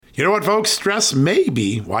You know what, folks? Stress may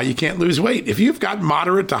be why you can't lose weight. If you've got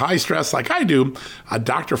moderate to high stress like I do, a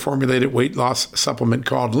doctor-formulated weight loss supplement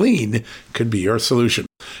called Lean could be your solution.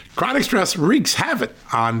 Chronic stress wreaks havoc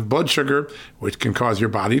on blood sugar, which can cause your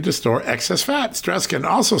body to store excess fat. Stress can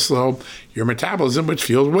also slow your metabolism, which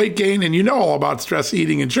fuels weight gain, and you know all about stress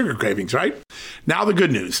eating and sugar cravings, right? Now the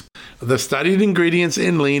good news. The studied ingredients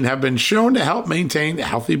in Lean have been shown to help maintain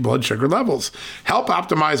healthy blood sugar levels, help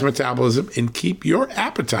optimize metabolism, and keep your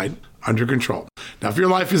appetite under control. Now, if your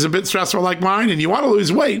life is a bit stressful like mine and you want to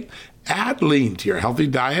lose weight, add Lean to your healthy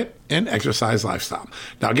diet and exercise lifestyle.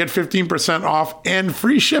 Now get 15% off and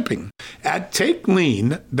free shipping at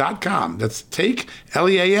takelean.com. That's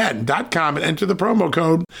takelean.com and enter the promo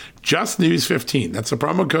code JustNews15. That's the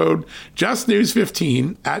promo code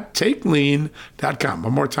JustNews15 at takelean.com.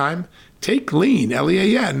 One more time,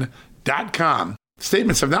 takelean.com.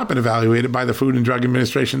 Statements have not been evaluated by the Food and Drug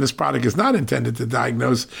Administration. This product is not intended to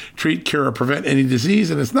diagnose, treat, cure, or prevent any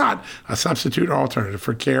disease, and is not a substitute or alternative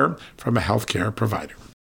for care from a healthcare provider.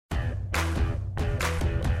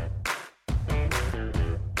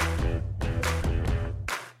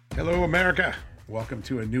 Hello, America. Welcome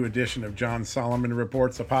to a new edition of John Solomon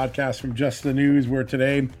Reports, a podcast from Just the News, where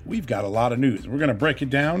today we've got a lot of news. We're going to break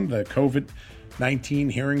it down. The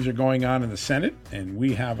COVID-19 hearings are going on in the Senate, and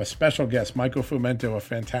we have a special guest, Michael Fumento, a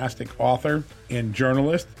fantastic author and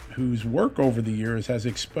journalist whose work over the years has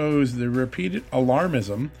exposed the repeated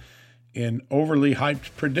alarmism and overly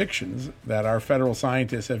hyped predictions that our federal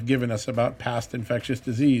scientists have given us about past infectious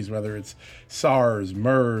disease, whether it's SARS,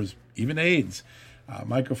 MERS, even AIDS.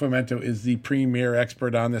 Michael Fumento is the premier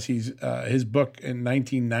expert on this. His book in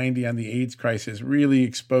 1990 on the AIDS crisis really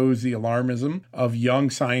exposed the alarmism of young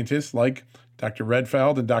scientists like Dr.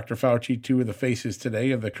 Redfield and Dr. Fauci, two of the faces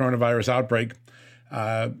today of the coronavirus outbreak.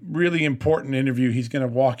 Really important interview. He's going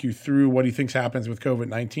to walk you through what he thinks happens with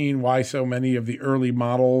COVID-19, why so many of the early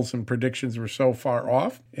models and predictions were so far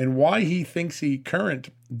off, and why he thinks the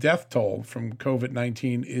current death toll from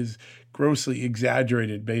COVID-19 is grossly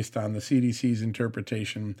exaggerated based on the CDC's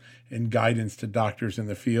interpretation and guidance to doctors in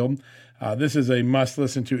the field. This is a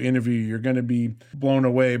must-listen to interview. You're going to be blown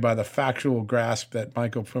away by the factual grasp that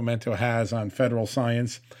Michael Fumento has on federal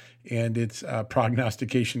science and its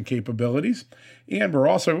prognostication capabilities. And we're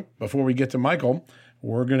also, before we get to Michael,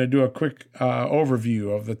 we're going to do a quick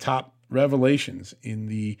overview of the top revelations in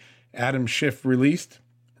the Adam Schiff released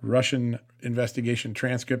Russian investigation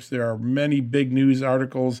transcripts. There are many big news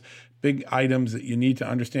articles, big items that you need to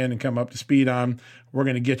understand and come up to speed on. We're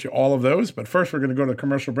going to get you all of those. But first, we're going to go to a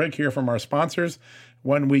commercial break, hear from our sponsors.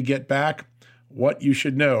 When we get back, what you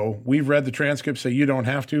should know. We've read the transcripts, so you don't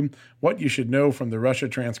have to. What you should know from the Russia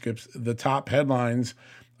transcripts, the top headlines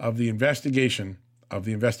of the investigation of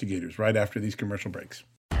the investigators right after these commercial breaks.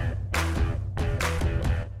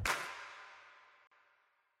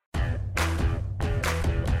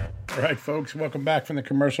 All right, folks, welcome back from the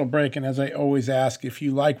commercial break. And as I always ask, if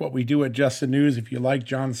you like what we do at Just the News, if you like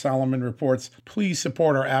John Solomon Reports, please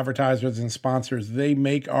support our advertisers and sponsors. They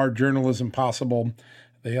make our journalism possible.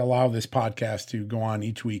 They allow this podcast to go on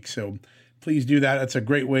each week. So please do that. It's a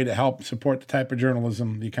great way to help support the type of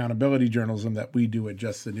journalism, the accountability journalism that we do at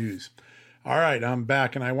Just the News. All right, I'm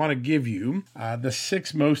back, and I want to give you the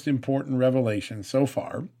 6 most important revelations so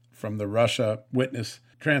far from the Russia witness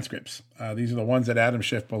transcripts. These are the ones that Adam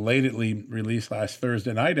Schiff belatedly released last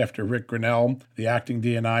Thursday night after Rick Grinnell, the acting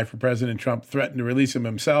DNI for President Trump, threatened to release them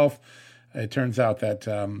himself. It turns out that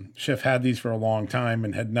Schiff had these for a long time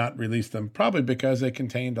and had not released them, probably because they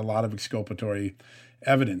contained a lot of exculpatory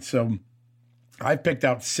evidence. So I've picked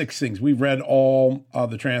out 6 things. We've read all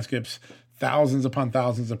of the transcripts, thousands upon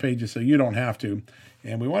thousands of pages, so you don't have to.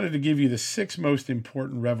 And we wanted to give you the 6 most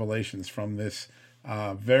important revelations from this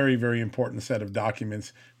very, very important set of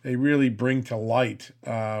documents. They really bring to light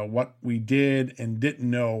what we did and didn't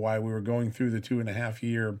know while we were going through the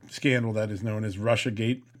 2.5-year scandal that is known as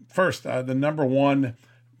Russiagate. First, the number one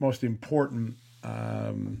most important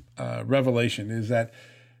revelation is that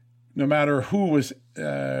no matter who was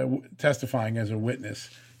testifying as a witness,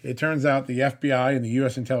 it turns out the FBI and the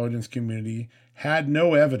U.S. intelligence community had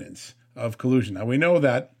no evidence of collusion. Now, we know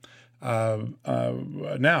that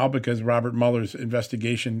now because Robert Mueller's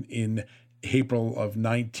investigation in April of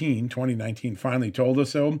 2019 finally told us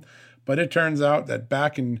so. But it turns out that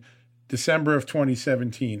back in December of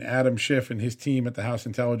 2017, Adam Schiff and his team at the House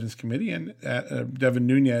Intelligence Committee and Devin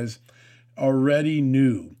Nunes already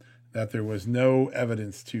knew that there was no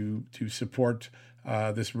evidence to support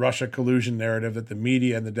this Russia collusion narrative that the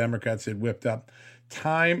media and the Democrats had whipped up.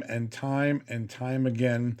 Time and time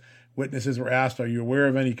again, Witnesses were asked, "Are you aware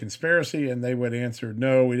of any conspiracy?" And they would answer,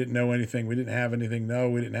 "No, we didn't know anything. We didn't have anything. No,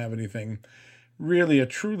 we didn't have anything." Really a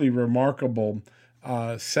truly remarkable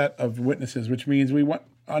set of witnesses, which means we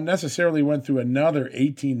unnecessarily went through another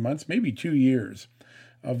 18 months, maybe 2 years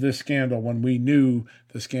of this scandal when we knew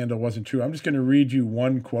the scandal wasn't true. I'm just going to read you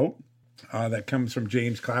one quote that comes from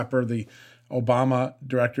James Clapper, the Obama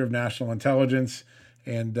Director of National Intelligence.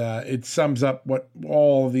 And it sums up what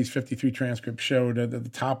all of these 53 transcripts showed at the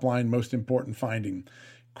top line, most important finding.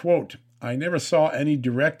 Quote, "I never saw any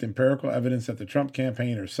direct empirical evidence that the Trump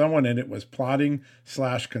campaign or someone in it was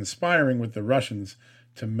plotting/conspiring with the Russians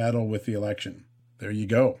to meddle with the election." There you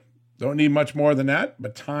go. Don't need much more than that,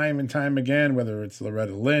 but time and time again, whether it's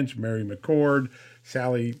Loretta Lynch, Mary McCord,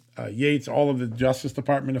 Sally Yates, all of the Justice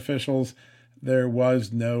Department officials, there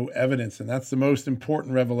was no evidence. And that's the most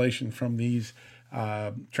important revelation from these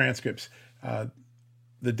transcripts.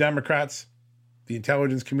 The Democrats, the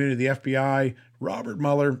intelligence community, the FBI, Robert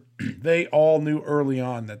Mueller, they all knew early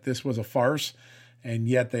on that this was a farce, and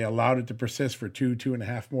yet they allowed it to persist for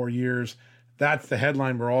 2.5 more years. That's the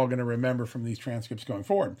headline we're all going to remember from these transcripts going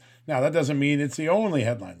forward. Now, that doesn't mean it's the only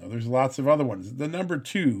headline, though. There's lots of other ones. The number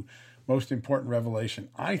 2 most important revelation,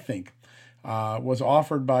 I think, was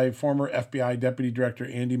offered by former FBI Deputy Director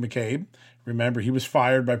Andy McCabe. Remember, he was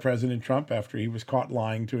fired by President Trump after he was caught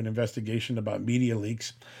lying to an investigation about media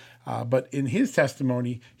leaks. But in his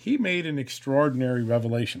testimony, he made an extraordinary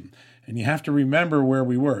revelation. And you have to remember where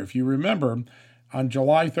we were. If you remember, on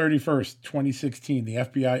July 31st, 2016, the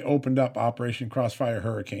FBI opened up Operation Crossfire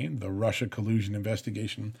Hurricane, the Russia collusion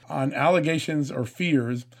investigation, on allegations or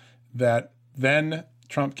fears that then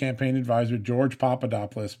Trump campaign advisor George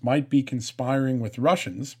Papadopoulos might be conspiring with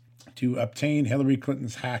Russians to obtain Hillary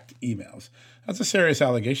Clinton's hacked emails. That's a serious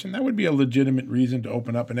allegation. That would be a legitimate reason to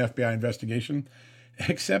open up an FBI investigation,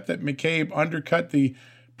 except that McCabe undercut the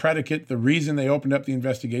predicate, the reason they opened up the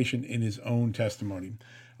investigation, in his own testimony.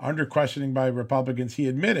 Under questioning by Republicans, he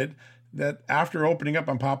admitted that after opening up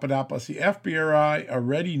on Papadopoulos, the FBI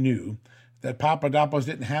already knew that Papadopoulos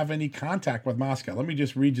didn't have any contact with Moscow. Let me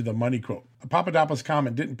just read you the money quote. Papadopoulos'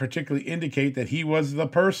 comment didn't particularly indicate that he was the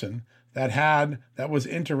person that was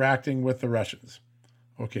interacting with the Russians.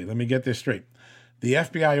 Okay, let me get this straight. The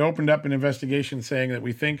FBI opened up an investigation saying that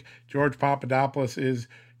we think George Papadopoulos is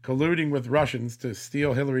colluding with Russians to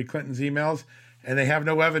steal Hillary Clinton's emails, and they have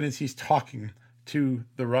no evidence he's talking to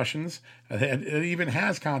the Russians. It even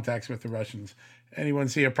has contacts with the Russians. Anyone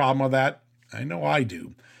see a problem with that? I know I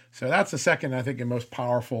do. So that's the second, I think, and most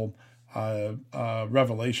powerful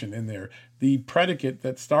revelation in there. The predicate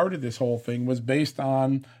that started this whole thing was based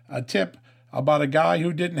on a tip about a guy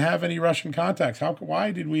who didn't have any Russian contacts.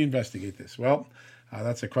 Why did we investigate this? Well,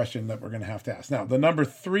 that's a question that we're going to have to ask. Now, the number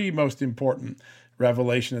 3 most important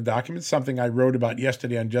revelation of documents, something I wrote about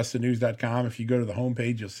yesterday on justthenews.com. If you go to the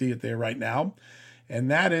homepage, you'll see it there right now.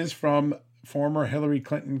 And that is from former Hillary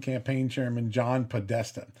Clinton campaign chairman John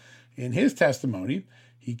Podesta. In his testimony,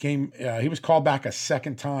 he was called back a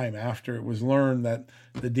second time after it was learned that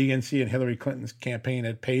the DNC and Hillary Clinton's campaign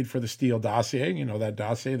had paid for the Steele dossier. You know, that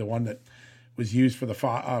dossier, the one that was used for the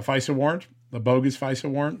FISA warrant, the bogus FISA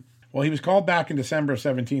warrant. Well, he was called back in December of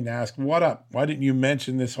 2017 to ask, what up? Why didn't you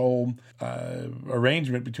mention this whole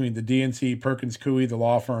arrangement between the DNC, Perkins Coie, the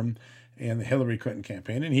law firm, and the Hillary Clinton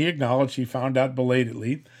campaign? And he acknowledged he found out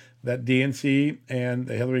belatedly that DNC and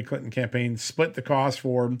the Hillary Clinton campaign split the cost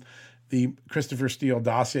for the Christopher Steele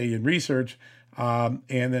dossier and research, and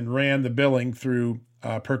then ran the billing through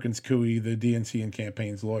Perkins Coie, the DNC and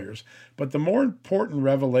campaign's lawyers. But the more important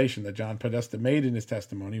revelation that John Podesta made in his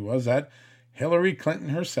testimony was that Hillary Clinton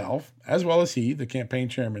herself, as well as he, the campaign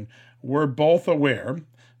chairman, were both aware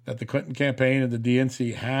that the Clinton campaign and the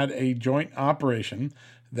DNC had a joint operation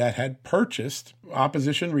that had purchased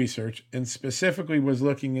opposition research and specifically was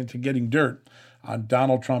looking into getting dirt on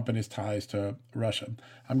Donald Trump and his ties to Russia.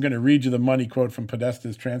 I'm going to read you the money quote from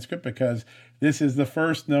Podesta's transcript because this is the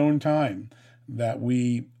first known time that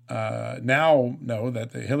we now know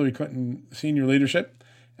that the Hillary Clinton senior leadership,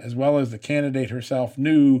 as well as the candidate herself,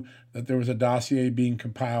 knew that there was a dossier being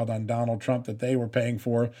compiled on Donald Trump that they were paying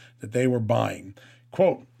for, that they were buying.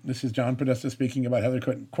 Quote, this is John Podesta speaking about Hillary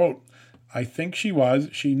Clinton. Quote, I think she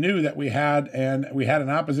knew that we had an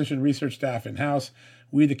opposition research staff in-house.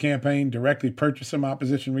 We, the campaign, directly purchased some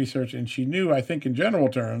opposition research, and she knew, I think in general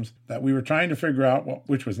terms, that we were trying to figure out,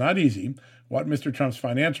 which was not easy, what Mr. Trump's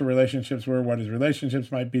financial relationships were, what his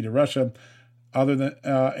relationships might be to Russia,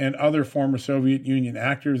 and other former Soviet Union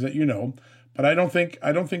actors that you know. But I don't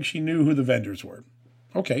think she knew who the vendors were.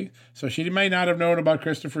 Okay, so she may not have known about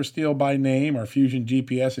Christopher Steele by name or Fusion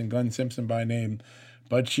GPS and Glenn Simpson by name,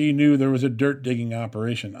 but she knew there was a dirt digging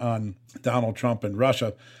operation on Donald Trump and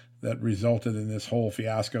Russia that resulted in this whole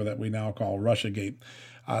fiasco that we now call Russiagate.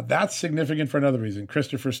 That's significant for another reason.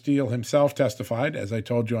 Christopher Steele himself testified, as I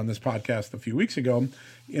told you on this podcast a few weeks ago,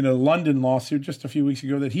 in a London lawsuit just a few weeks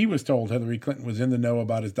ago, that he was told Hillary Clinton was in the know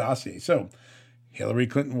about his dossier. So Hillary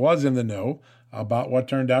Clinton was in the know about what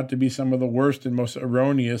turned out to be some of the worst and most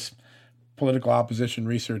erroneous political opposition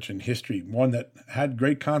research in history, one that had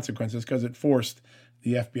great consequences because it forced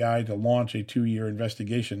the FBI to launch a 2-year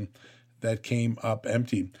investigation that came up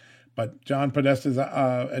empty. But John Podesta's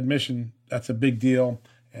admission, that's a big deal.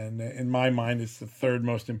 And in my mind, it's the third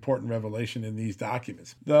most important revelation in these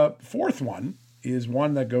documents. The fourth one is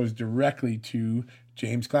one that goes directly to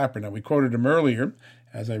James Clapper. Now, we quoted him earlier,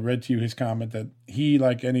 as I read to you his comment, that he,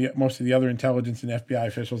 like most of the other intelligence and FBI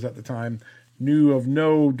officials at the time, knew of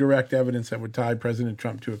no direct evidence that would tie President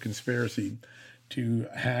Trump to a conspiracy to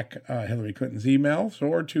hack Hillary Clinton's emails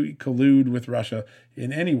or to collude with Russia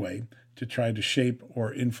in any way to try to shape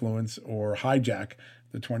or influence or hijack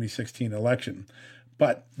the 2016 election.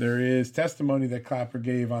 But there is testimony that Clapper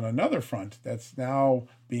gave on another front that's now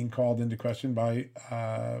being called into question by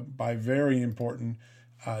very important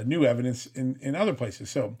new evidence in other places.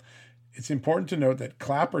 So it's important to note that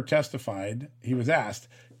Clapper testified. He was asked,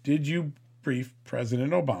 did you brief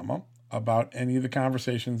President Obama about any of the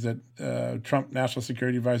conversations that Trump National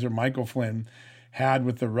Security Advisor Michael Flynn had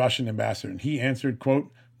with the Russian ambassador? And he answered,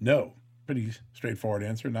 quote, no. Pretty straightforward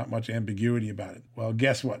answer, not much ambiguity about it. Well,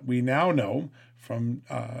 guess what? We now know from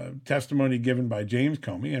testimony given by James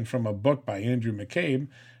Comey and from a book by Andrew McCabe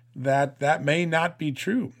that may not be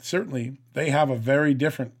true. Certainly, they have a very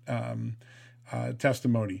different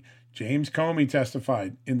testimony. James Comey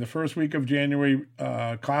testified in the first week of January.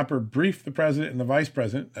 Clapper briefed the president and the vice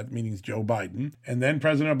president, that means Joe Biden, and then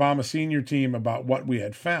President Obama's senior team about what we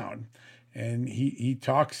had found. And he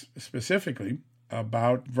talks specifically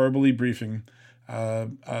about verbally briefing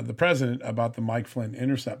the president about the Mike Flynn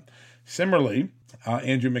intercept. Similarly,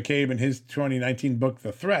 Andrew McCabe in his 2019 book,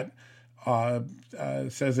 The Threat,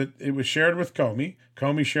 says that it was shared with Comey.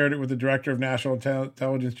 Comey shared it with the Director of National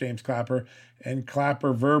Intelligence, James Clapper, and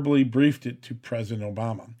Clapper verbally briefed it to President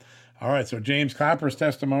Obama. All right, so James Clapper's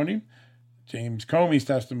testimony, James Comey's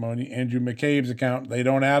testimony, Andrew McCabe's account, they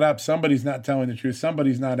don't add up. Somebody's not telling the truth.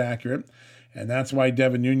 Somebody's not accurate. And that's why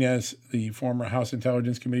Devin Nunes, the former House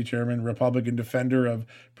Intelligence Committee chairman, Republican defender of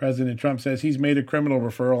President Trump, says he's made a criminal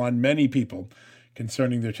referral on many people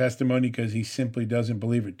concerning their testimony because he simply doesn't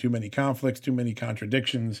believe it. Too many conflicts, too many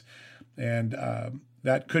contradictions. And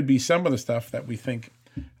that could be some of the stuff that we think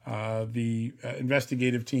the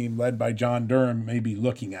investigative team led by John Durham may be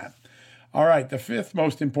looking at. All right, the fifth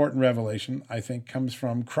most important revelation, I think, comes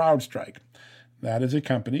from CrowdStrike. That is a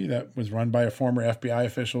company that was run by a former FBI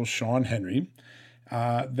official, Sean Henry,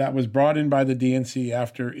 that was brought in by the DNC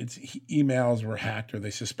after its emails were hacked, or they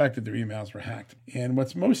suspected their emails were hacked. And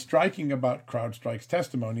what's most striking about CrowdStrike's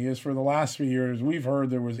testimony is for the last 3 years, we've heard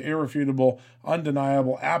there was irrefutable,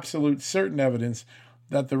 undeniable, absolute, certain evidence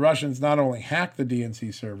that the Russians not only hacked the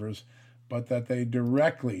DNC servers, but that they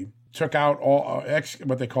directly took out all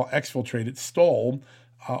what they call exfiltrated, stole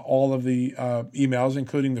all of the emails,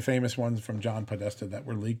 including the famous ones from John Podesta that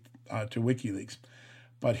were leaked to WikiLeaks.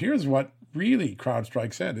 But here's what really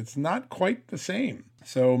CrowdStrike said. It's not quite the same.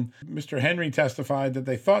 So Mr. Henry testified that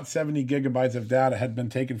they thought 70 gigabytes of data had been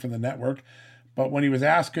taken from the network. But when he was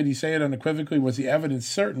asked, could he say it unequivocally, was the evidence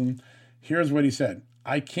certain? Here's what he said.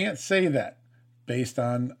 I can't say that based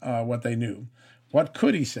on what they knew. What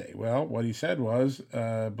could he say? Well, what he said was,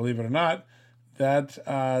 believe it or not, that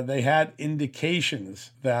they had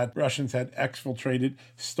indications that Russians had exfiltrated,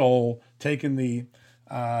 stole, taken the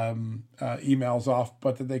emails off,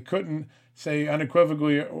 but that they couldn't say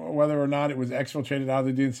unequivocally whether or not it was exfiltrated out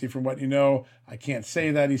of the DNC. From what you know, I can't say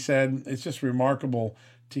that, he said. It's just remarkable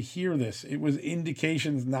to hear this. It was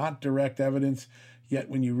indications, not direct evidence. Yet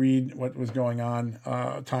when you read what was going on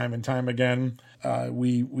time and time again,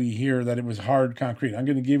 we hear that it was hard concrete. I'm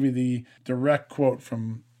going to give you the direct quote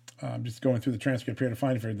from, I'm just going through the transcript here to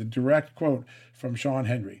find it for you, the direct quote from Sean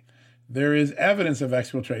Henry. There is evidence of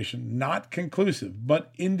exfiltration, not conclusive,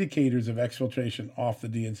 but indicators of exfiltration off the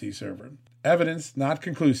DNC server. Evidence, not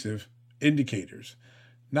conclusive, indicators.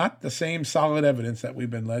 Not the same solid evidence that we've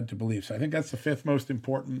been led to believe. So I think that's the fifth most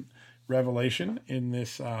important revelation in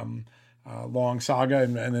this long saga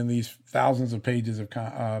and in these thousands of pages of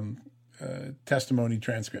testimony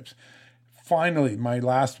transcripts. Finally, my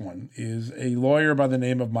last one is a lawyer by the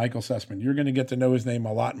name of Michael Sussman. You're going to get to know his name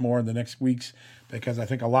a lot more in the next weeks because I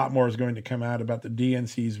think a lot more is going to come out about the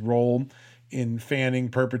DNC's role in fanning,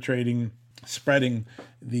 perpetrating, spreading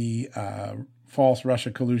the false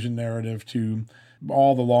Russia collusion narrative to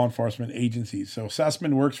all the law enforcement agencies. So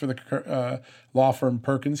Sussman works for the law firm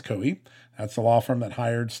Perkins Coie. That's the law firm that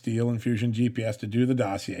hired Steele and Fusion GPS to do the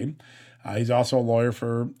dossier. He's also a lawyer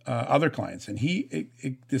for other clients. And he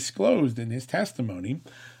disclosed in his testimony,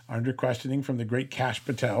 under questioning from the great Kash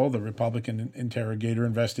Patel, the Republican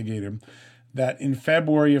investigator, that in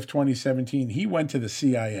February of 2017, he went to the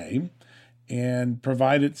CIA and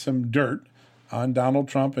provided some dirt on Donald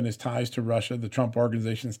Trump and his ties to Russia, the Trump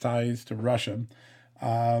Organization's ties to Russia,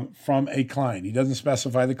 from a client. He doesn't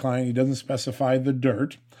specify the client. He doesn't specify the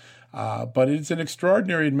dirt. But it's an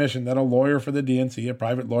extraordinary admission that a lawyer for the DNC, a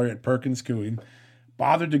private lawyer at Perkins Coie,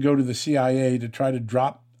 bothered to go to the CIA to try to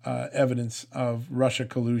drop evidence of Russia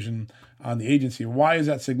collusion on the agency. Why is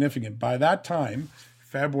that significant? By that time,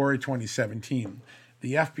 February 2017,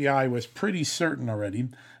 the FBI was pretty certain already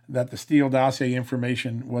that the Steele dossier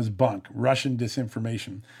information was bunk, Russian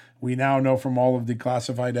disinformation. We now know from all of the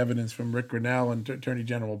classified evidence from Rick Grinnell and Attorney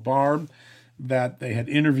General Barr that they had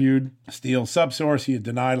interviewed Steele's subsource. He had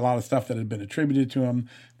denied a lot of stuff that had been attributed to him.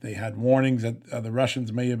 They had warnings that the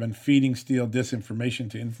Russians may have been feeding Steele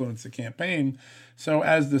disinformation to influence the campaign. So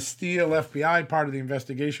as the Steele FBI part of the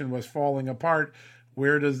investigation was falling apart,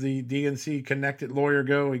 where does the DNC connected lawyer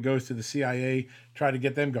go? He goes to the CIA, try to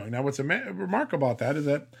get them going. Now, what's remarkable about that is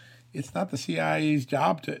that it's not the CIA's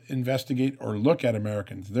job to investigate or look at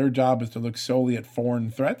Americans. Their job is to look solely at foreign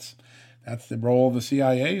threats. That's the role of the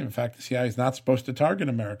CIA. In fact, the CIA is not supposed to target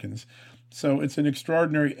Americans. So it's an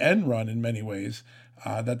extraordinary end run in many ways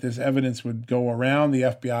that this evidence would go around the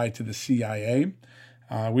FBI to the CIA.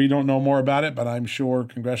 We don't know more about it, but I'm sure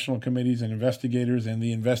congressional committees and investigators and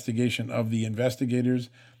the investigation of the investigators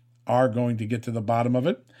are going to get to the bottom of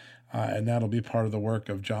it. And that'll be part of the work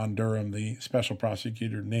of John Durham, the special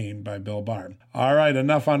prosecutor named by Bill Barr. All right,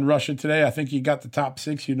 enough on Russia today. I think you got the top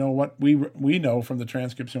six. You know what we know from the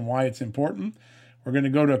transcripts and why it's important. We're going to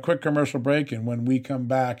go to a quick commercial break, and when we come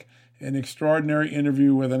back, an extraordinary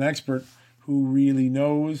interview with an expert who really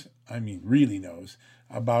knows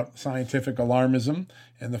about scientific alarmism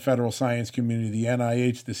and the federal science community, the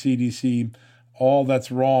NIH, the CDC, all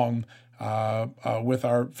that's wrong with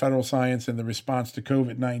our federal science and the response to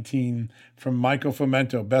COVID-19 from Michael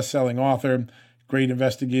Fomento, best-selling author, great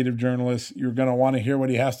investigative journalist. You're going to want to hear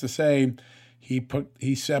what he has to say.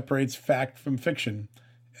 He separates fact from fiction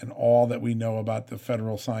and all that we know about the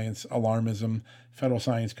federal science alarmism, federal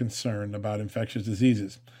science concern about infectious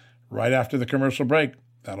diseases. Right after the commercial break,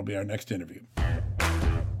 that'll be our next interview.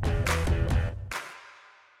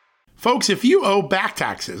 Folks, if you owe back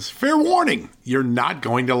taxes, fair warning, you're not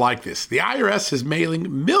going to like this. The IRS is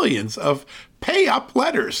mailing millions of pay-up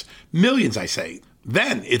letters. Millions, I say.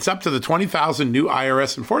 Then it's up to the 20,000 new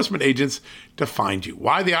IRS enforcement agents to find you.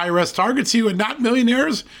 Why the IRS targets you and not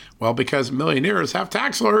millionaires? Well, because millionaires have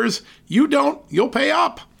tax lawyers. You don't. You'll pay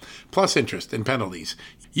up. Plus interest and penalties.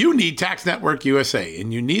 You need Tax Network USA,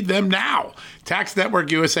 and you need them now. Tax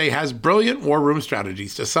Network USA has brilliant war room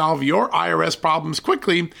strategies to solve your IRS problems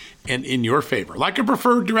quickly and in your favor, like a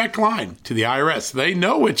preferred direct line to the IRS. They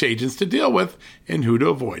know which agents to deal with and who to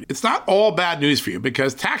avoid. It's not all bad news for you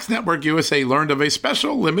because Tax Network USA learned of a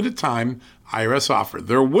special limited time IRS offer.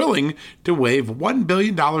 They're willing to waive $1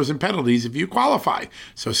 billion in penalties if you qualify.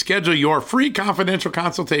 So schedule your free confidential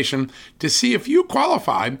consultation to see if you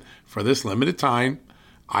qualify for this limited time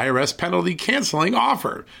IRS penalty canceling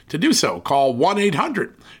offer. To do so, call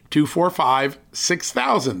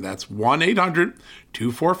 1-800-245-6000. That's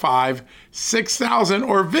 1-800-245-6000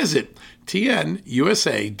 or visit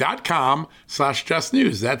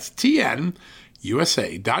tnusa.com/justnews. That's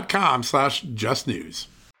tnusa.com/justnews.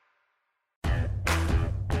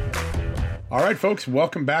 All right, folks,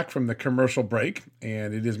 welcome back from the commercial break.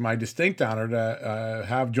 And it is my distinct honor to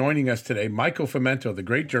have joining us today Michael Fomento, the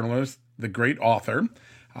great journalist, the great author,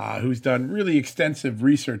 who's done really extensive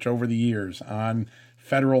research over the years on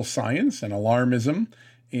federal science and alarmism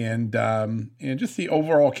and just the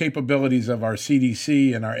overall capabilities of our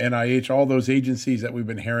CDC and our NIH, all those agencies that we've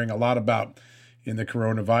been hearing a lot about in the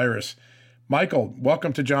coronavirus. Michael,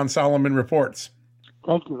 welcome to John Solomon Reports.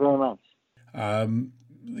 Thank you very much.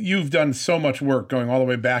 You've done so much work going all the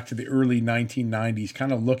way back to the early 1990s,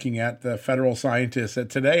 kind of looking at the federal scientists that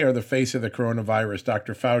today are the face of the coronavirus,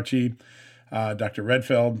 Dr. Fauci, Dr.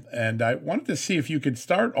 Redfield. And I wanted to see if you could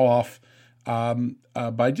start off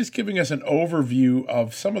by just giving us an overview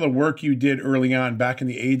of some of the work you did early on back in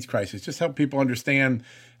the AIDS crisis, just help people understand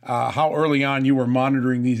how early on you were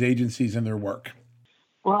monitoring these agencies and their work.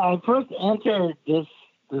 Well, I first entered this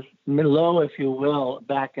milieu, if you will,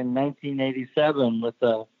 back in 1987 with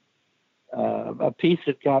a piece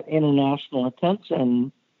that got international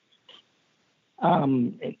attention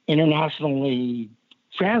internationally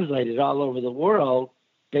translated all over the world,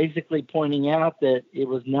 basically pointing out that it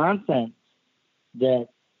was nonsense that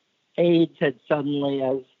AIDS had suddenly,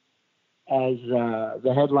 as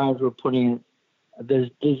the headlines were putting it,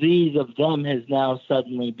 the disease of them has now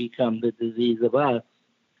suddenly become the disease of us.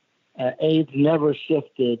 AIDS never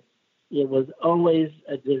shifted. It was always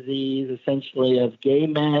a disease essentially of gay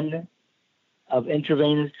men, of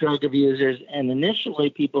intravenous drug abusers, and initially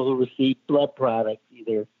people who received blood products,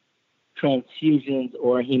 either transfusions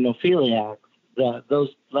or hemophiliacs. Those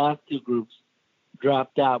last two groups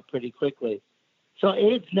dropped out pretty quickly. So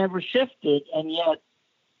AIDS never shifted, and yet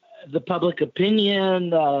the public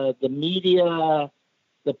opinion, the media,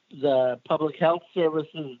 the public health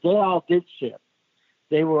services, they all did shift.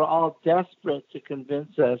 They were all desperate to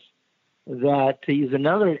convince us that, to use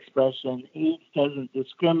another expression, AIDS doesn't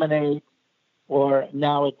discriminate, or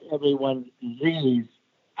now it's everyone's disease.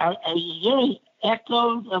 Are you hearing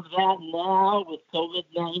echoes of that now with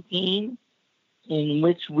COVID-19, in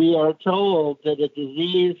which we are told that a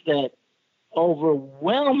disease that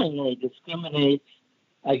overwhelmingly discriminates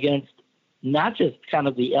against not just kind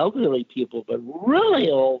of the elderly people, but really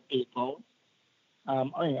old people,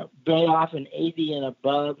 very often 80 and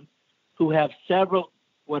above, who have several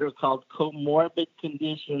what are called comorbid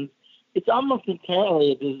conditions. It's almost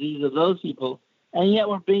entirely a disease of those people, and yet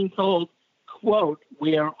we're being told, quote,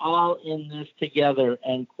 we are all in this together,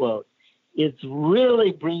 end quote. It's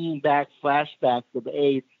really bringing back flashbacks of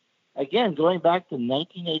AIDS, again, going back to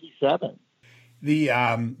 1987.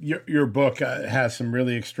 Your book has some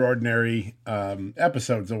really extraordinary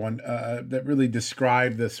episodes, the one that really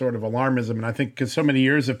describe the sort of alarmism. And I think because so many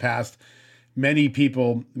years have passed, many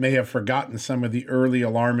people may have forgotten some of the early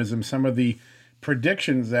alarmism, some of the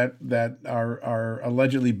predictions that our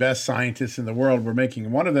allegedly best scientists in the world were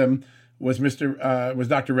making. One of them was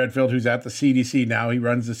Dr. Redfield, who's at the CDC now. He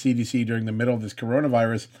runs the CDC during the middle of this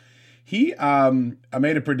coronavirus. He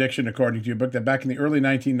made a prediction, according to your book, that back in the early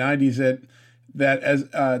 1990s, that as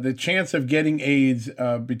the chance of getting AIDS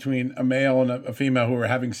between a male and a female who were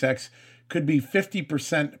having sex could be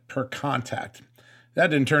 50% per contact. That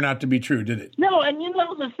didn't turn out to be true, did it? No, and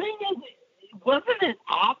the thing is, wasn't it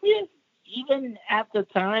obvious even at the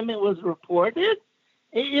time it was reported?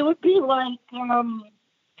 It would be like,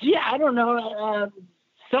 I don't know,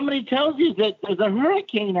 somebody tells you that there's a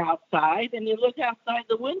hurricane outside, and you look outside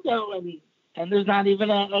the window, and there's not even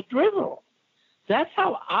a drizzle. That's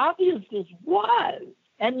how obvious this was.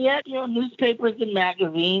 And yet, newspapers and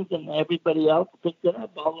magazines and everybody else picked it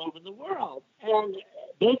up all over the world. And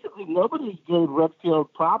basically, nobody gave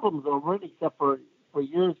Redfield problems over it except for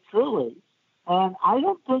yours truly. And I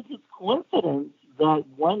don't think it's coincidence that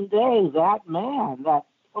one day that man, that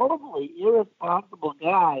totally irresponsible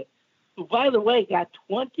guy, who, by the way, got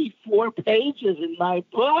 24 pages in my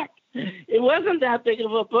book. It wasn't that big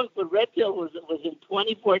of a book, but Redfield was in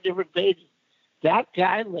 24 different pages. That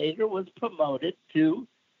guy later was promoted to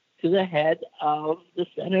the head of the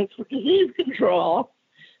Centers for Disease Control.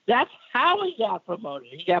 That's how he got promoted.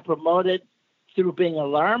 He got promoted through being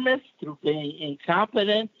alarmist, through being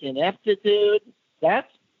incompetent, ineptitude. That's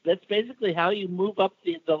basically how you move up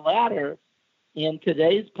the ladder in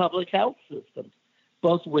today's public health systems,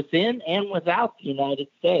 both within and without the United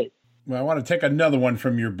States. Well, I want to take another one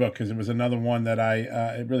from your book because it was another one that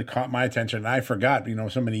it really caught my attention. And I forgot,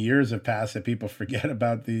 so many years have passed that people forget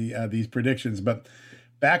about these predictions. But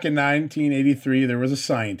back in 1983, there was a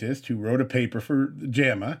scientist who wrote a paper for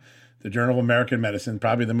JAMA, the Journal of American Medicine,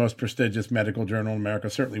 probably the most prestigious medical journal in America,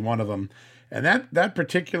 certainly one of them. And that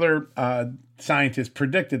particular scientist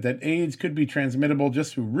predicted that AIDS could be transmittable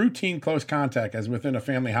just through routine close contact, as within a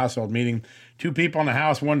family household, meaning two people in a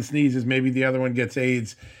house, one sneezes, maybe the other one gets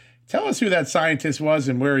AIDS. Tell us who that scientist was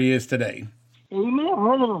and where he is today. You may have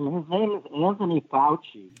heard of him. His name is Anthony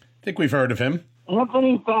Fauci. I think we've heard of him.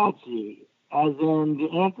 Anthony Fauci, as in the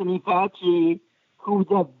Anthony Fauci who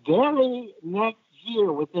the very next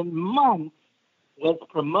year, within months, was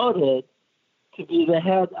promoted to be the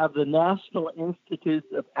head of the National Institute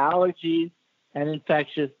of Allergies and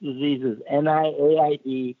Infectious Diseases,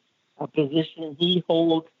 NIAID, a position he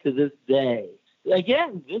holds to this day.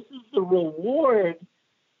 Again, this is the reward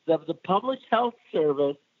of the public health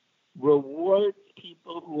service, rewards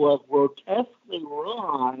people who are grotesquely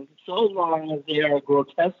wrong so long as they are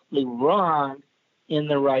grotesquely wrong in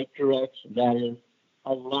the right direction. That is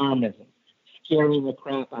alarmism, scaring the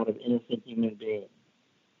crap out of innocent human beings.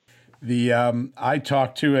 I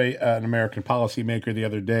talked to an American policymaker the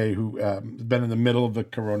other day who has been in the middle of the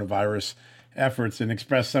coronavirus efforts and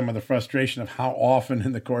expressed some of the frustration of how often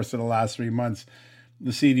in the course of the last 3 months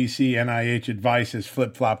the CDC, NIH advice is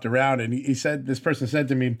flip-flopped around. And he said, this person said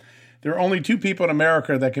to me, there are only two people in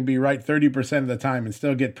America that can be right 30% of the time and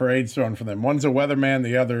still get parades thrown for them. One's a weatherman,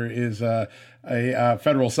 the other is a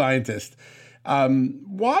federal scientist.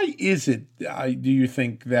 Why is it, do you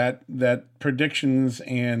think, that predictions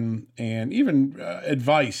and even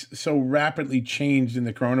advice so rapidly changed in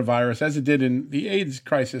the coronavirus as it did in the AIDS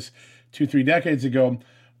crisis 2-3 decades ago?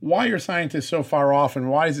 Why are scientists so far off, and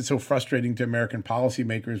why is it so frustrating to American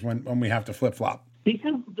policymakers when we have to flip-flop?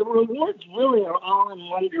 Because the rewards really are all in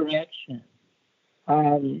one direction.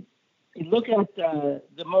 You look at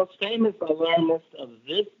the most famous alarmist of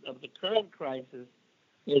the current crisis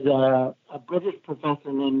is a British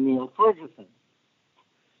professor named Neil Ferguson.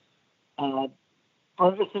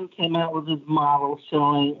 Ferguson came out with his model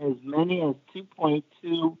showing as many as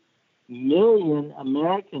 2.2 million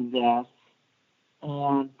American deaths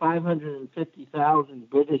and 550,000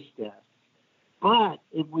 British deaths. But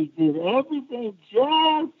if we did everything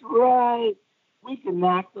just right, we could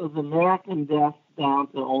knock those American deaths down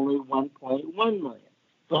to only 1.1 million.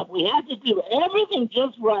 But we had to do everything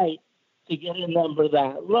just right to get a number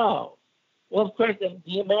that low. Well, of course,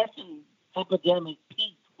 the American epidemic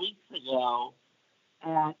peaked weeks ago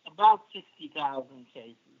at about 60,000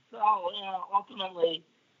 cases. So, ultimately,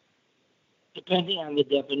 depending on the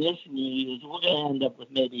definition you use, we're going to end up with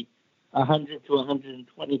maybe 100 to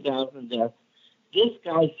 120,000 deaths. This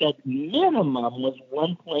guy said minimum was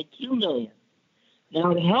 1.2 million.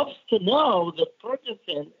 Now, it helps to know that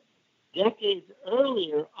Ferguson, decades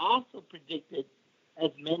earlier, also predicted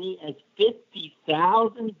as many as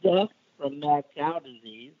 50,000 deaths from mad cow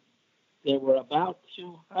disease. There were about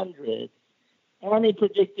 200. And he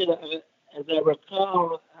predicted, as I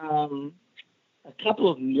recall, a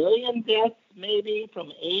couple of million deaths maybe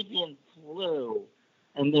from avian flu,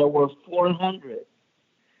 and there were 400.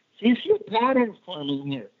 So you see a pattern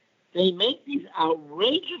forming here. They make these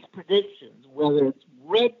outrageous predictions, whether it's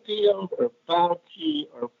Redfield or Fauci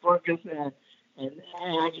or Ferguson, and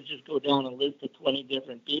I could just go down a list of 20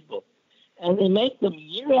 different people. And they make them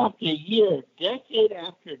year after year, decade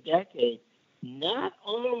after decade. Not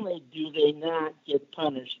only do they not get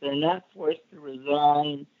punished, they're not forced to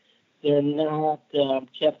resign, they're not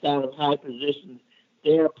kept out of high positions,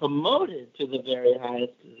 they are promoted to the very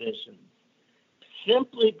highest positions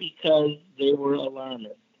simply because they were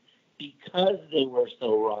alarmist, because they were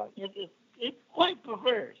so wrong. It's quite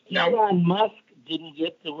perverse. Now, Elon Musk didn't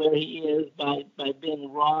get to where he is by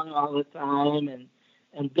being wrong all the time,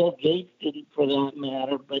 and Bill Gates didn't for that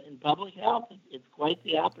matter, but in public health, it's quite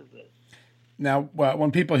the opposite. Now,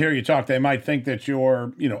 when people hear you talk, they might think that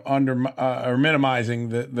you're, or minimizing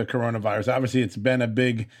the coronavirus. Obviously, it's been a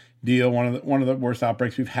big deal, one of the worst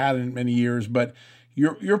outbreaks we've had in many years. But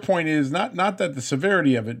your point is not that the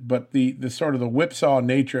severity of it, but the sort of the whipsaw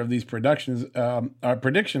nature of these predictions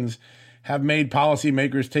have made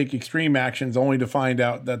policymakers take extreme actions only to find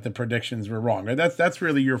out that the predictions were wrong. Right? That's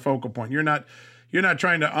really your focal point. You're not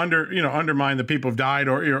trying to undermine the people who've died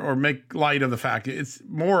or make light of the fact. It's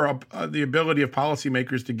more of the ability of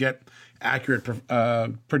policymakers to get accurate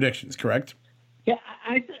predictions. Correct? Yeah,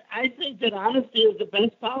 I think that honesty is the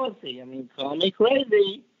best policy. I mean, call me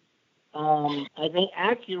crazy. I think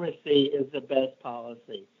accuracy is the best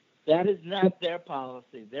policy. That is not their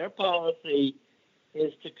policy. Their policy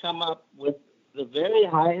is to come up with the very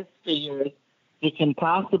highest figures that can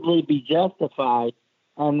possibly be justified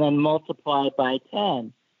and then multiply by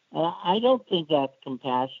 10. I don't think that's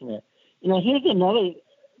compassionate. Here's another,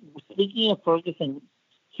 speaking of Ferguson,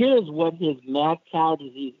 here's what his mad cow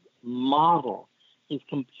disease model, his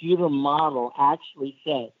computer model actually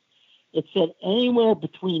said. It said anywhere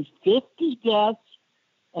between 50 deaths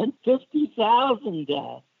and 50,000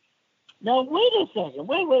 deaths. Now, wait a second.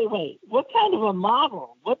 Wait. What kind of a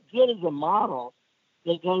model? What good is a model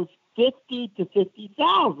that goes 50 to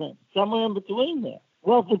 50,000, somewhere in between there?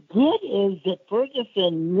 Well, the good is that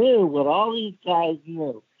Ferguson knew what all these guys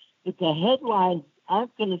knew, that the headlines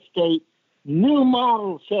aren't going to state new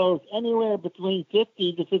model shows anywhere between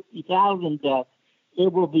 50 to 50,000 deaths.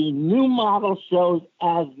 It will be new model shows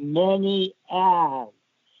as many as.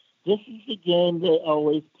 This is the game they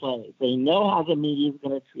always play. They know how the media is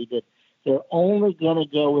going to treat it. They're only going to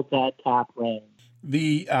go with that top range.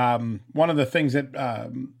 The one of the things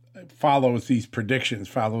that follows these predictions,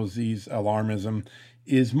 follows these alarmism,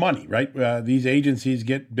 is money, right? These agencies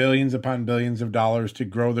get billions upon billions of dollars to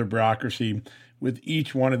grow their bureaucracy with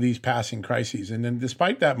each one of these passing crises. And then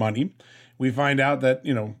despite that money, we find out that,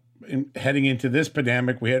 heading into this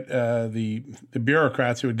pandemic, we had the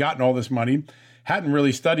bureaucrats who had gotten all this money, hadn't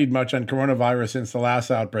really studied much on coronavirus since the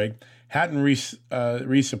last outbreak, hadn't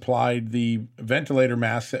resupplied the ventilator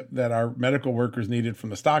masks that our medical workers needed from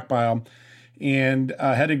the stockpile, and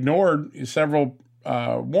had ignored several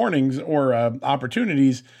warnings or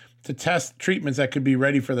opportunities to test treatments that could be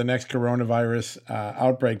ready for the next coronavirus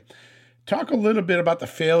outbreak. Talk a little bit about the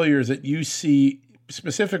failures that you see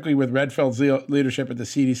specifically with Redfield's leadership at the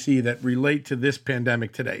CDC that relate to this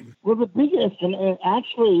pandemic today. Well, the biggest, and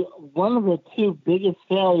actually one of the two biggest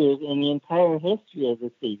failures in the entire history of the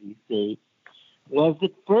CDC was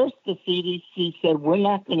that first the CDC said, we're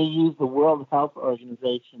not going to use the World Health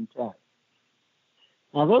Organization test.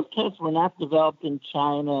 Now, those tests were not developed in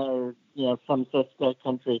China or, some suspect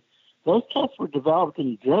country. Those tests were developed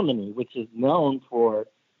in Germany, which is known for,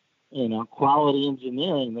 quality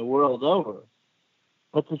engineering the world over.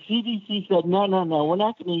 But the CDC said, no, we're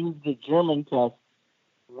not going to use the German test.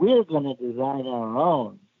 We're going to design our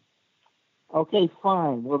own. Okay,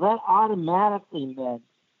 fine. Well, that automatically meant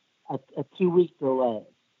a 2-week delay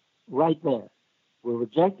right there. We're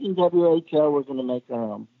rejecting WHO. We're going to make our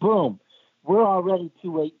own. Boom. We're already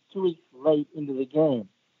 2 weeks late into the game.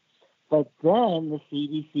 But then the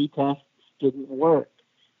CDC tests didn't work.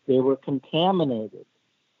 They were contaminated.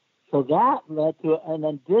 So that led to an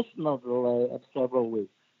additional delay of several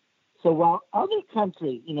weeks. So while other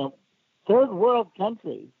countries, third world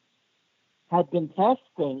countries, had been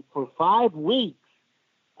testing for 5 weeks,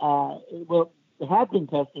 they had been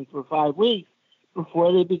testing for 5 weeks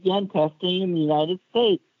before they began testing in the United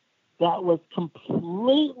States. That was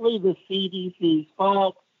completely the CDC's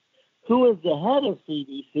fault. Who is the head of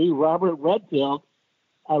CDC? Robert Redfield.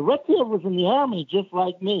 Redfield was in the Army just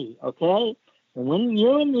like me, okay? And when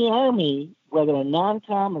you're in the Army, whether a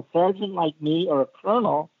non-com, a sergeant like me, or a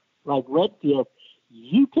colonel like Redfield,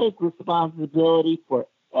 you take responsibility for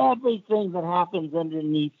everything that happens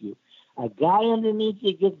underneath you. A guy underneath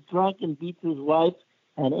you gets drunk and beats his wife,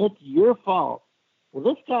 and it's your fault. Well,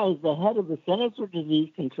 this guy is the head of the Centers for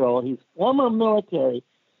Disease Control. He's former military,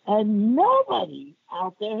 and nobody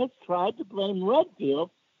out there has tried to blame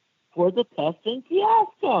Redfield for the testing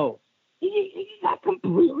fiasco. He got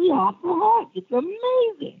completely off the hook. It's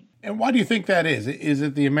amazing. And why do you think that is? Is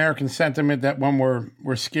it the American sentiment that when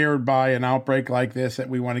we're scared by an outbreak like this, that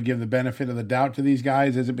we want to give the benefit of the doubt to these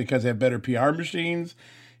guys? Is it because they have better PR machines?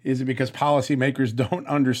 Is it because policymakers don't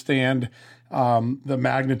understand the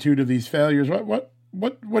magnitude of these failures?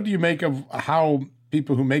 What do you make of how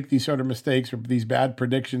people who make these sort of mistakes or these bad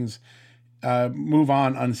predictions move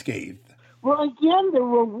on unscathed? Well, again, they're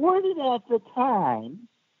rewarded at the time.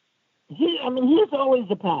 Here's always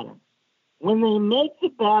the pattern. When they make the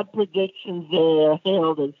bad predictions, they are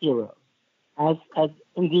hailed as heroes, as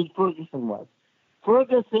indeed Ferguson was.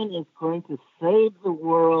 Ferguson is going to save the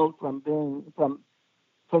world from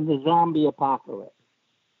the zombie apocalypse.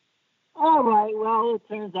 All right, well, it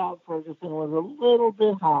turns out Ferguson was a little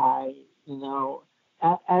bit high,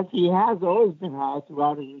 as he has always been high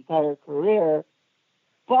throughout his entire career,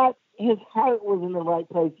 but his heart was in the right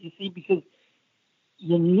place, you see, because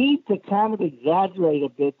you need to kind of exaggerate a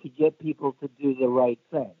bit to get people to do the right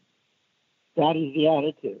thing. That is the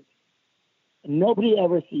attitude. And nobody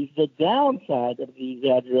ever sees the downside of the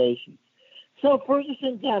exaggerations. So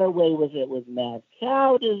Ferguson got away with it with mad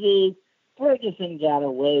cow disease. Ferguson got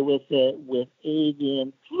away with it with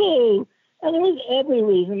avian flu. And there was every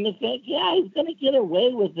reason to think, yeah, he's going to get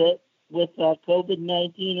away with it with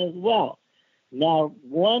COVID-19 as well. Now,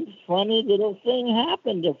 one funny little thing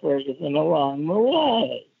happened to Ferguson along the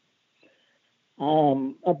way.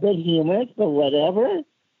 A bit humorous, but whatever.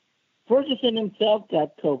 Ferguson himself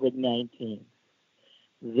got COVID-19.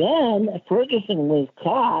 Then Ferguson was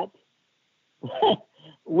caught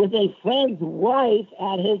with a friend's wife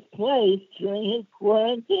at his place during his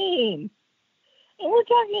quarantine. And we're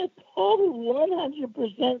talking a total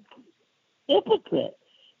 100% hypocrite.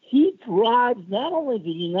 He drives not only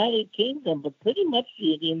the United Kingdom, but pretty much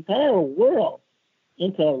the entire world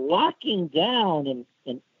into locking down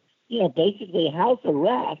and basically house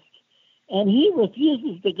arrest. And he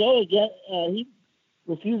refuses to go again. He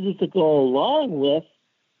refuses to go along with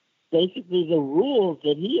basically the rules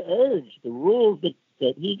that he urged, the rules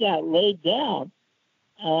that he got laid down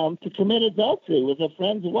to commit adultery with a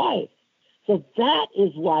friend's wife. So that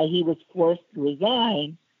is why he was forced to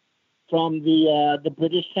resign from the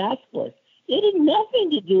British task force. It had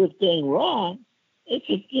nothing to do with being wrong. It's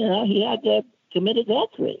just, he had to commit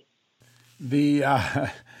adultery. It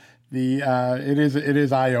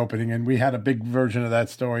is eye-opening, and we had a big version of that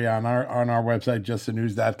story on our website,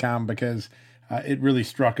 justthenews.com, because it really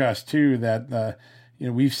struck us too that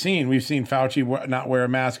we've seen Fauci not wear a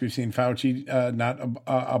mask, we've seen Fauci not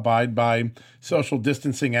abide by social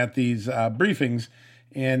distancing at these briefings,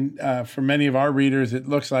 And for many of our readers, it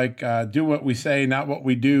looks like do what we say, not what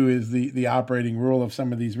we do is the operating rule of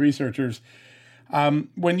some of these researchers.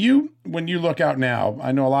 When you look out now,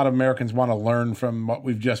 I know a lot of Americans want to learn from what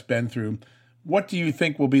we've just been through. What do you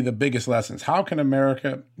think will be the biggest lessons? How can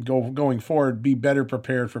America going forward be better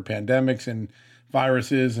prepared for pandemics and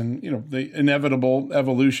viruses and the inevitable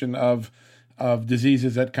evolution of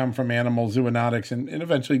diseases that come from animals, zoonotics, and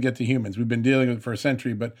eventually get to humans? We've been dealing with it for a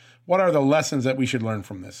century, but what are the lessons that we should learn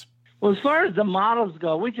from this? Well, as far as the models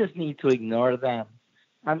go, we just need to ignore them.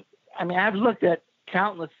 I've looked at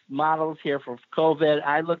countless models here for COVID.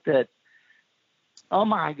 I looked at, oh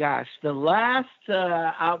my gosh, the last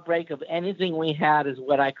outbreak of anything we had is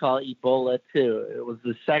what I call Ebola 2. It was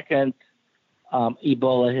the second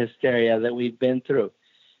Ebola hysteria that we've been through.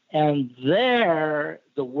 And there,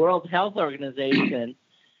 the World Health Organization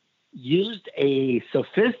used a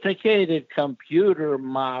sophisticated computer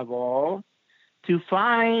model to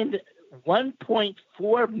find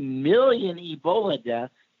 1.4 million Ebola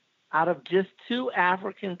deaths out of just 2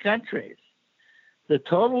 African countries. The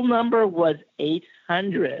total number was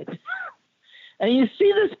 800. And you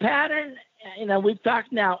see this pattern. We've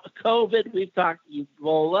talked now COVID, we've talked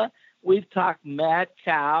Ebola, we've talked mad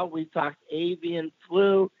cow, we've talked avian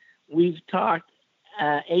flu, we've talked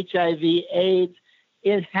HIV, AIDS.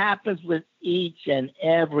 It happens with each and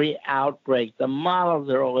every outbreak. The models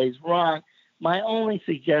are always wrong. My only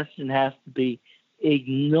suggestion has to be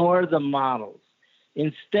ignore the models.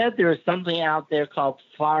 Instead, there is something out there called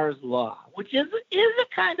Farr's Law, which is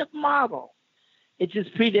a kind of model. It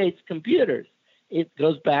just predates computers. It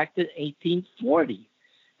goes back to 1840.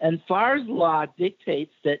 And Farr's Law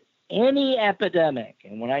dictates that any epidemic,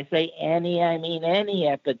 and when I say any, I mean any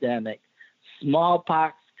epidemic,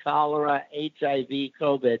 smallpox, cholera, HIV,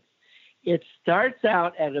 COVID, it starts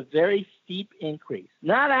out at a very steep increase,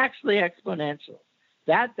 not actually exponential.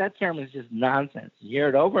 That term is just nonsense. You hear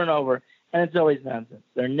it over and over, and it's always nonsense.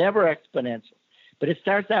 They're never exponential. But it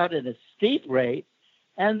starts out at a steep rate,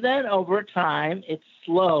 and then over time it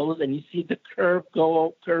slows, and you see the curve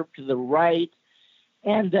to the right,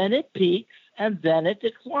 and then it peaks, and then it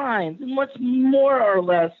declines. And what's more or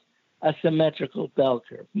less a symmetrical bell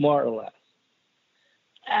curve, more or less.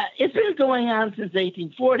 It's been going on since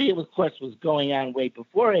 1840. It, of course, was going on way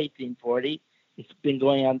before 1840. It's been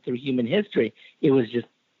going on through human history. It was just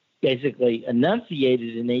basically enunciated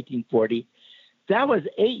in 1840. That was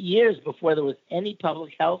 8 years before there was any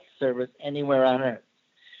public health service anywhere on Earth.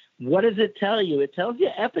 What does it tell you? It tells you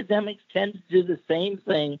epidemics tend to do the same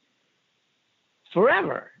thing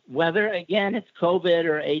forever, whether, again, it's COVID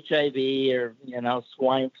or HIV or,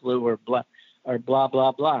 swine flu or blah,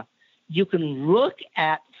 blah, blah. You can look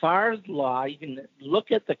at Farr's Law, you can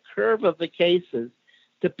look at the curve of the cases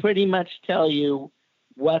to pretty much tell you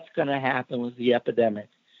what's going to happen with the epidemic.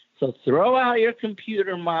 So throw out your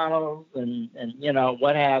computer models and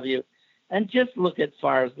what have you, and just look at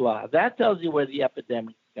Farr's Law. That tells you where the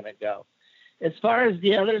epidemic is going to go. As far as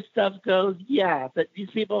the other stuff goes, yeah, but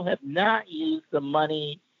these people have not used the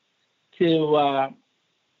money to,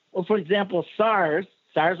 for example, SARS.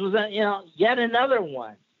 SARS was, yet another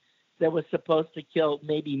one that was supposed to kill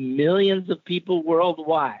maybe millions of people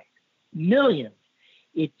worldwide. Millions.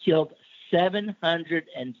 It killed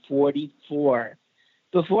 744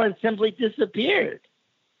 before it simply disappeared.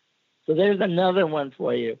 So there's another one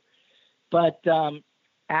for you. But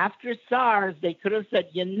after SARS, they could have said,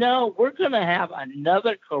 we're going to have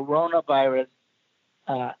another coronavirus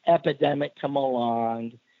epidemic come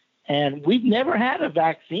along, and we've never had a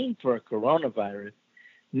vaccine for a coronavirus.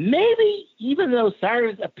 Maybe, even though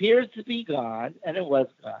SARS appears to be gone, and it was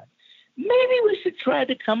gone, maybe we should try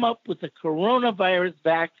to come up with a coronavirus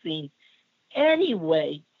vaccine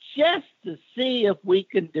anyway, just to see if we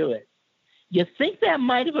can do it. You think that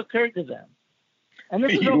might have occurred to them? And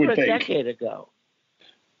this is over a decade ago.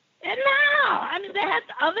 And no, they had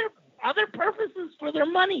other purposes for their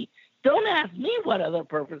money. Don't ask me what other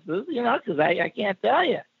purposes, because I can't tell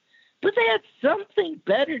you. But they had something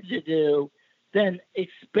better to do than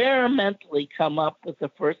experimentally come up with the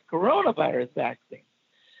first coronavirus vaccine.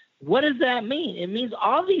 What does that mean? It means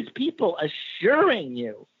all these people assuring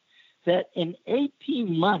you that in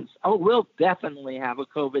 18 months, we'll definitely have a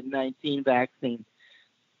COVID-19 vaccine.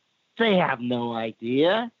 They have no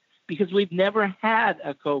idea, because we've never had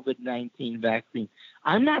a COVID-19 vaccine.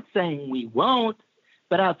 I'm not saying we won't,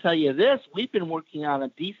 but I'll tell you this, we've been working on a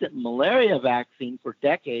decent malaria vaccine for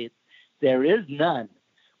decades. There is none.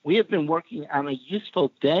 We have been working on a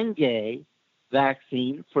useful dengue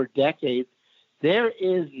vaccine for decades. There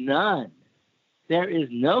is none. There is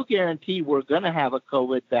no guarantee we're going to have a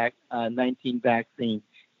COVID-19 vaccine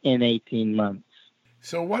in 18 months.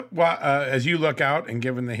 So what as you look out and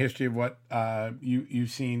given the history of what you've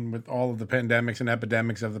seen with all of the pandemics and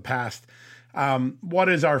epidemics of the past, what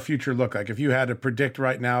does our future look like? If you had to predict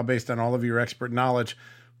right now, based on all of your expert knowledge,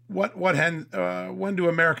 when do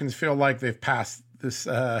Americans feel like they've passed this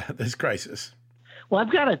crisis? Well,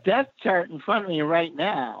 I've got a death chart in front of me right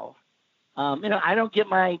now. I don't get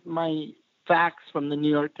my facts from the New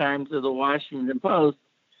York Times or the Washington Post.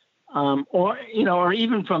 Or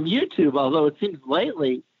even from YouTube, although it seems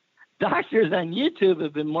lately doctors on YouTube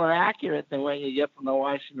have been more accurate than what you get from the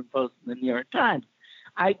Washington Post and the New York Times.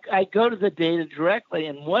 I go to the data directly,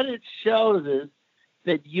 and what it shows is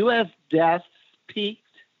that U.S. deaths peaked.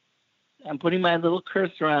 I'm putting my little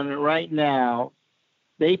cursor on it right now.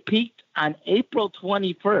 They peaked on April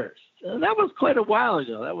 21st. That was quite a while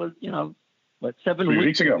ago. That was, 7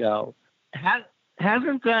 weeks ago.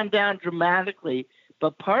 Hasn't gone down dramatically.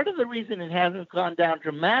 But part of the reason it hasn't gone down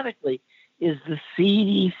dramatically is the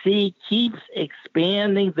CDC keeps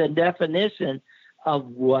expanding the definition of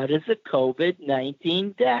what is a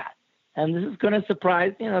COVID-19 death. And this is going to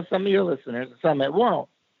surprise, some of your listeners, some it won't.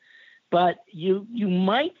 But you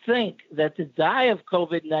might think that to die of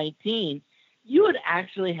COVID-19, you would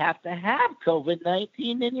actually have to have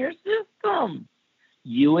COVID-19 in your system.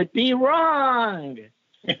 You would be wrong.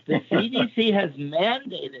 The CDC has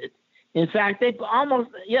mandated. In fact, they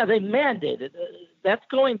mandated, that's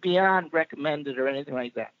going beyond recommended or anything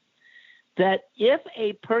like that, that if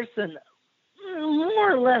a person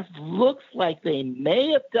more or less looks like they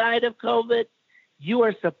may have died of COVID, you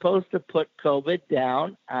are supposed to put COVID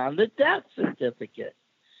down on the death certificate.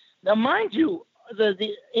 Now, mind you,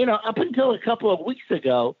 up until a couple of weeks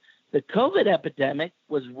ago, the COVID epidemic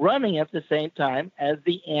was running at the same time as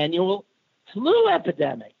the annual flu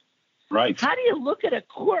epidemic. Right. How do you look at a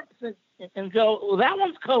corpse and go, well, that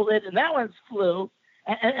one's COVID and that one's flu,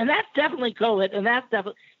 and that's definitely COVID and that's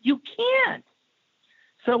definitely... You can't.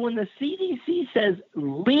 So when the CDC says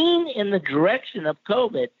lean in the direction of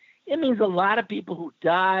COVID, it means a lot of people who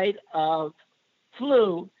died of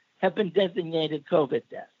flu have been designated COVID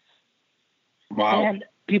deaths. Wow. And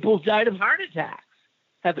people who died of heart attacks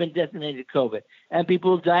have been designated COVID. And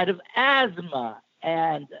people who died of asthma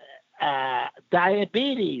and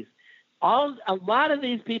diabetes. A lot of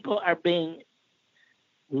these people are being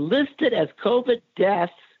listed as COVID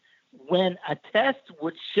deaths when a test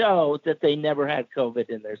would show that they never had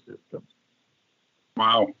COVID in their system.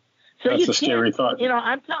 Wow. So that's a scary thought.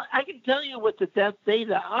 I can tell you what the death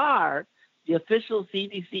data are, the official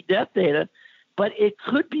CDC death data, but it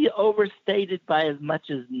could be overstated by as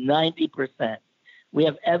much as 90%. We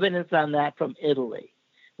have evidence on that from Italy,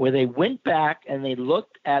 where they went back and they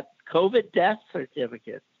looked at COVID death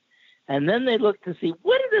certificates. And then they looked to see,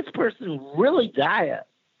 what did this person really die of?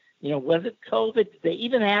 Was it COVID? Did they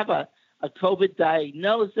even have a COVID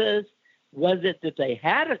diagnosis? Was it that they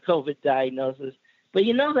had a COVID diagnosis? But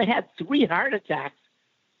they had 3 heart attacks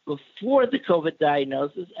before the COVID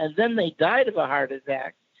diagnosis, and then they died of a heart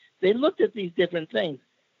attack. They looked at these different things.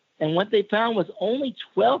 And what they found was only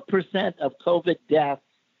 12% of COVID deaths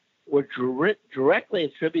were directly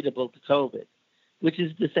attributable to COVID, which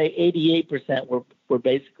is to say 88% were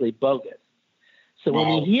basically bogus. So when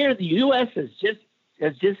you hear the U.S. has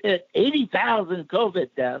just hit 80,000 COVID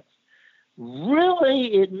deaths,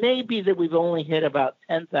 really it may be that we've only hit about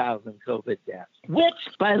 10,000 COVID deaths, which,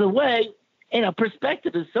 by the way,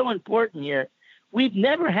 perspective is so important here. We've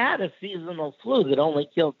never had a seasonal flu that only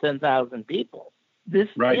killed 10,000 people. This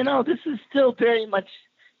is still very much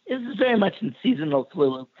in seasonal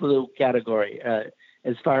flu category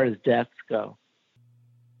as far as deaths go.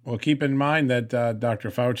 Well, keep in mind that Dr.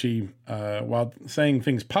 Fauci, while saying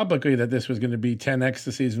things publicly that this was going to be 10x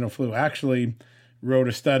the seasonal flu, actually wrote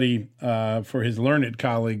a study for his learned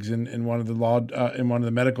colleagues in one of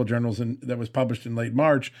the medical journals that was published in late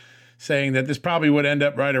March, saying that this probably would end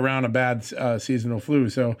up right around a bad seasonal flu.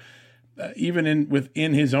 So even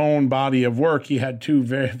within his own body of work, he had 2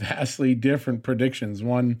 very vastly different predictions.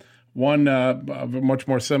 One much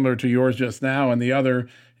more similar to yours just now, and the other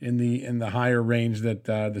in the higher range that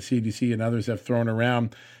the CDC and others have thrown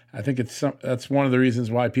around. I think that's one of the reasons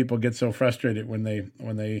why people get so frustrated when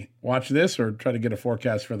they watch this or try to get a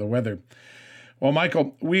forecast for the weather. Well,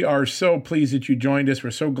 Michael, we are so pleased that you joined us. We're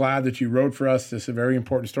so glad that you wrote for us. This is a very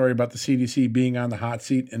important story about the CDC being on the hot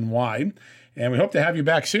seat and why. And we hope to have you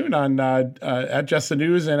back soon on at Just the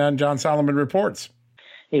News and on John Solomon Reports.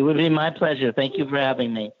 It would be my pleasure. Thank you for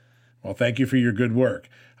having me. Well, thank you for your good work.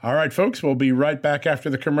 All right, folks, we'll be right back after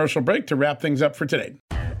the commercial break to wrap things up for today.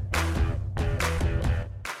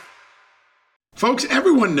 Folks,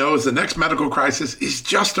 everyone knows the next medical crisis is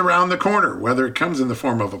just around the corner, whether it comes in the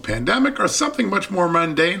form of a pandemic or something much more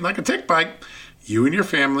mundane like a tick bite. You and your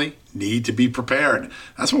family need to be prepared.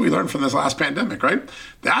 That's what we learned from this last pandemic, right?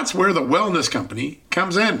 That's where the Wellness Company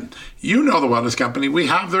comes in. You know the Wellness Company. We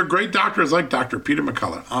have their great doctors like Dr. Peter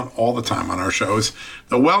McCullough on all the time on our shows.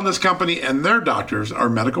 The Wellness Company and their doctors are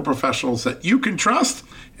medical professionals that you can trust,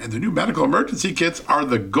 and the new medical emergency kits are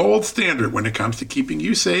the gold standard when it comes to keeping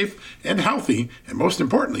you safe and healthy, and most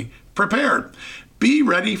importantly, prepared. Be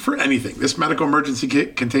ready for anything. This medical emergency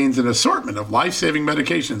kit contains an assortment of life-saving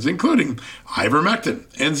medications, including ivermectin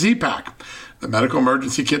and Z-Pak. The medical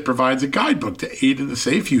emergency kit provides a guidebook to aid in the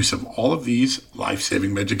safe use of all of these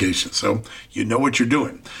life-saving medications, so you know what you're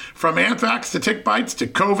doing. From anthrax to tick bites to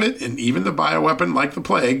COVID and even the bioweapon like the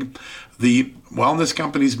plague, the Wellness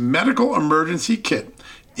Company's medical emergency kit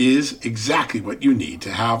is exactly what you need to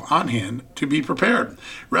have on hand to be prepared.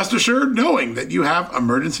 Rest assured knowing that you have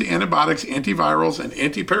emergency antibiotics, antivirals, and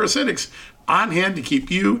antiparasitics on hand to keep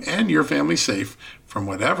you and your family safe from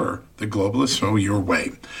whatever the globalists throw your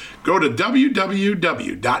way. Go to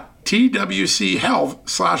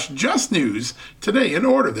www.twchealth/justnews today and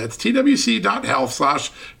order. That's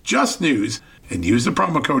twc.health/justnews and use the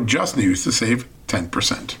promo code JUSTNEWS to save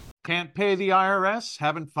 10%. Can't pay the IRS?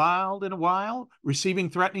 Haven't filed in a while?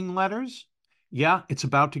 Receiving threatening letters? Yeah, it's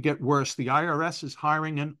about to get worse. The IRS is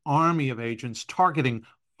hiring an army of agents targeting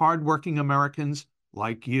hardworking Americans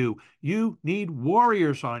like you. You need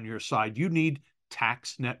warriors on your side. You need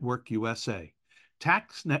Tax Network USA.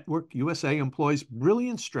 Tax Network USA employs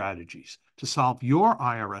brilliant strategies to solve your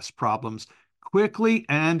IRS problems quickly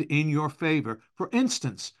and in your favor. For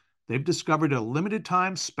instance, they've discovered a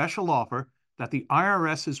limited-time special offer that the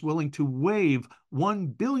IRS is willing to waive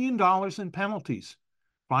 $1 billion in penalties.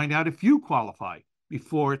 Find out if you qualify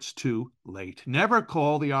before it's too late. Never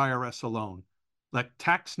call the IRS alone. Let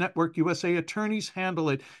Tax Network USA attorneys handle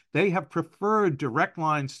it. They have preferred direct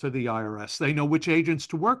lines to the IRS. They know which agents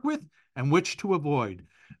to work with and which to avoid.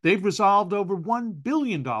 They've resolved over $1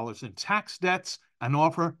 billion in tax debts and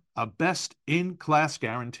offer a best-in-class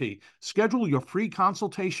guarantee. Schedule your free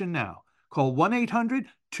consultation now. Call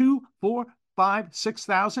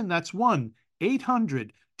 1-800-245-6000. That's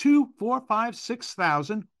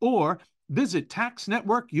 1-800-245-6000, or visit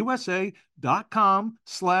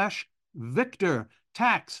taxnetworkusa.com/Victor.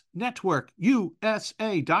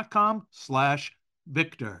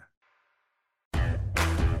 taxnetworkusa.com/Victor.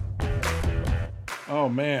 Oh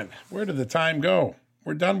man, where did the time go?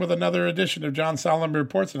 We're done with another edition of John Solomon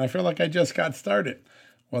Reports, and I feel like I just got started.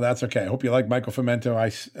 Well, that's okay. I hope you like Michael Fomento.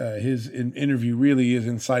 His interview really is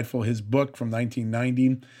insightful. His book from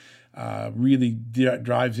 1990 really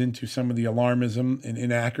drives into some of the alarmism and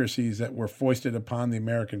inaccuracies that were foisted upon the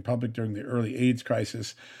American public during the early AIDS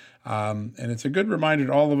crisis. And it's a good reminder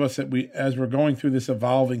to all of us that as we're going through this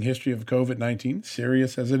evolving history of COVID-19,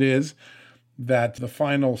 serious as it is, that the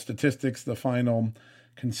final statistics, the final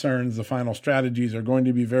concerns, the final strategies are going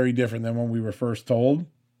to be very different than when we were first told.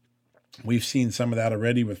 We've seen some of that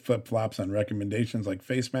already with flip-flops on recommendations like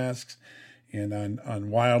face masks and on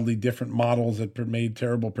wildly different models that made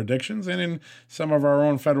terrible predictions, and in some of our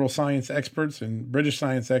own federal science experts and British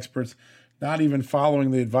science experts not even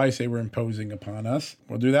following the advice they were imposing upon us.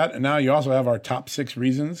 We'll do that. And now you also have our top 6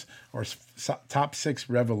 reasons or top 6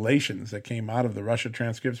 revelations that came out of the Russia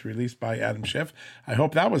transcripts released by Adam Schiff. I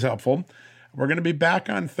hope that was helpful. We're going to be back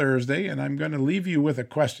on Thursday, and I'm going to leave you with a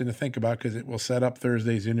question to think about because it will set up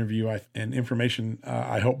Thursday's interview and information,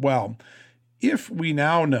 I hope, well. If we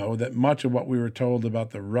now know that much of what we were told about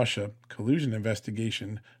the Russia collusion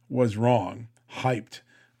investigation was wrong, hyped,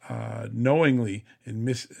 knowingly and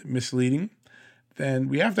misleading, then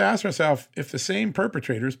we have to ask ourselves if the same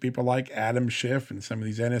perpetrators, people like Adam Schiff and some of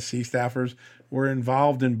these NSC staffers, were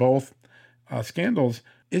involved in both scandals.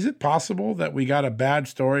 Is it possible that we got a bad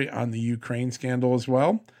story on the Ukraine scandal as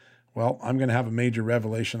well? Well, I'm going to have a major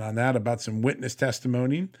revelation on that about some witness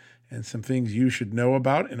testimony and some things you should know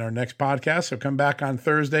about in our next podcast. So come back on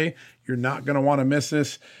Thursday. You're not going to want to miss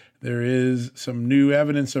this. There is some new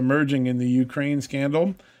evidence emerging in the Ukraine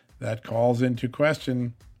scandal that calls into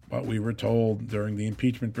question what we were told during the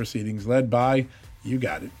impeachment proceedings led by, you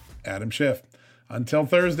got it, Adam Schiff. Until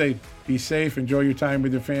Thursday, be safe, enjoy your time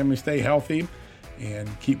with your family, stay healthy, and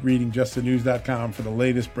keep reading justthenews.com for the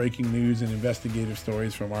latest breaking news and investigative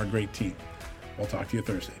stories from our great team. We'll talk to you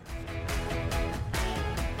Thursday.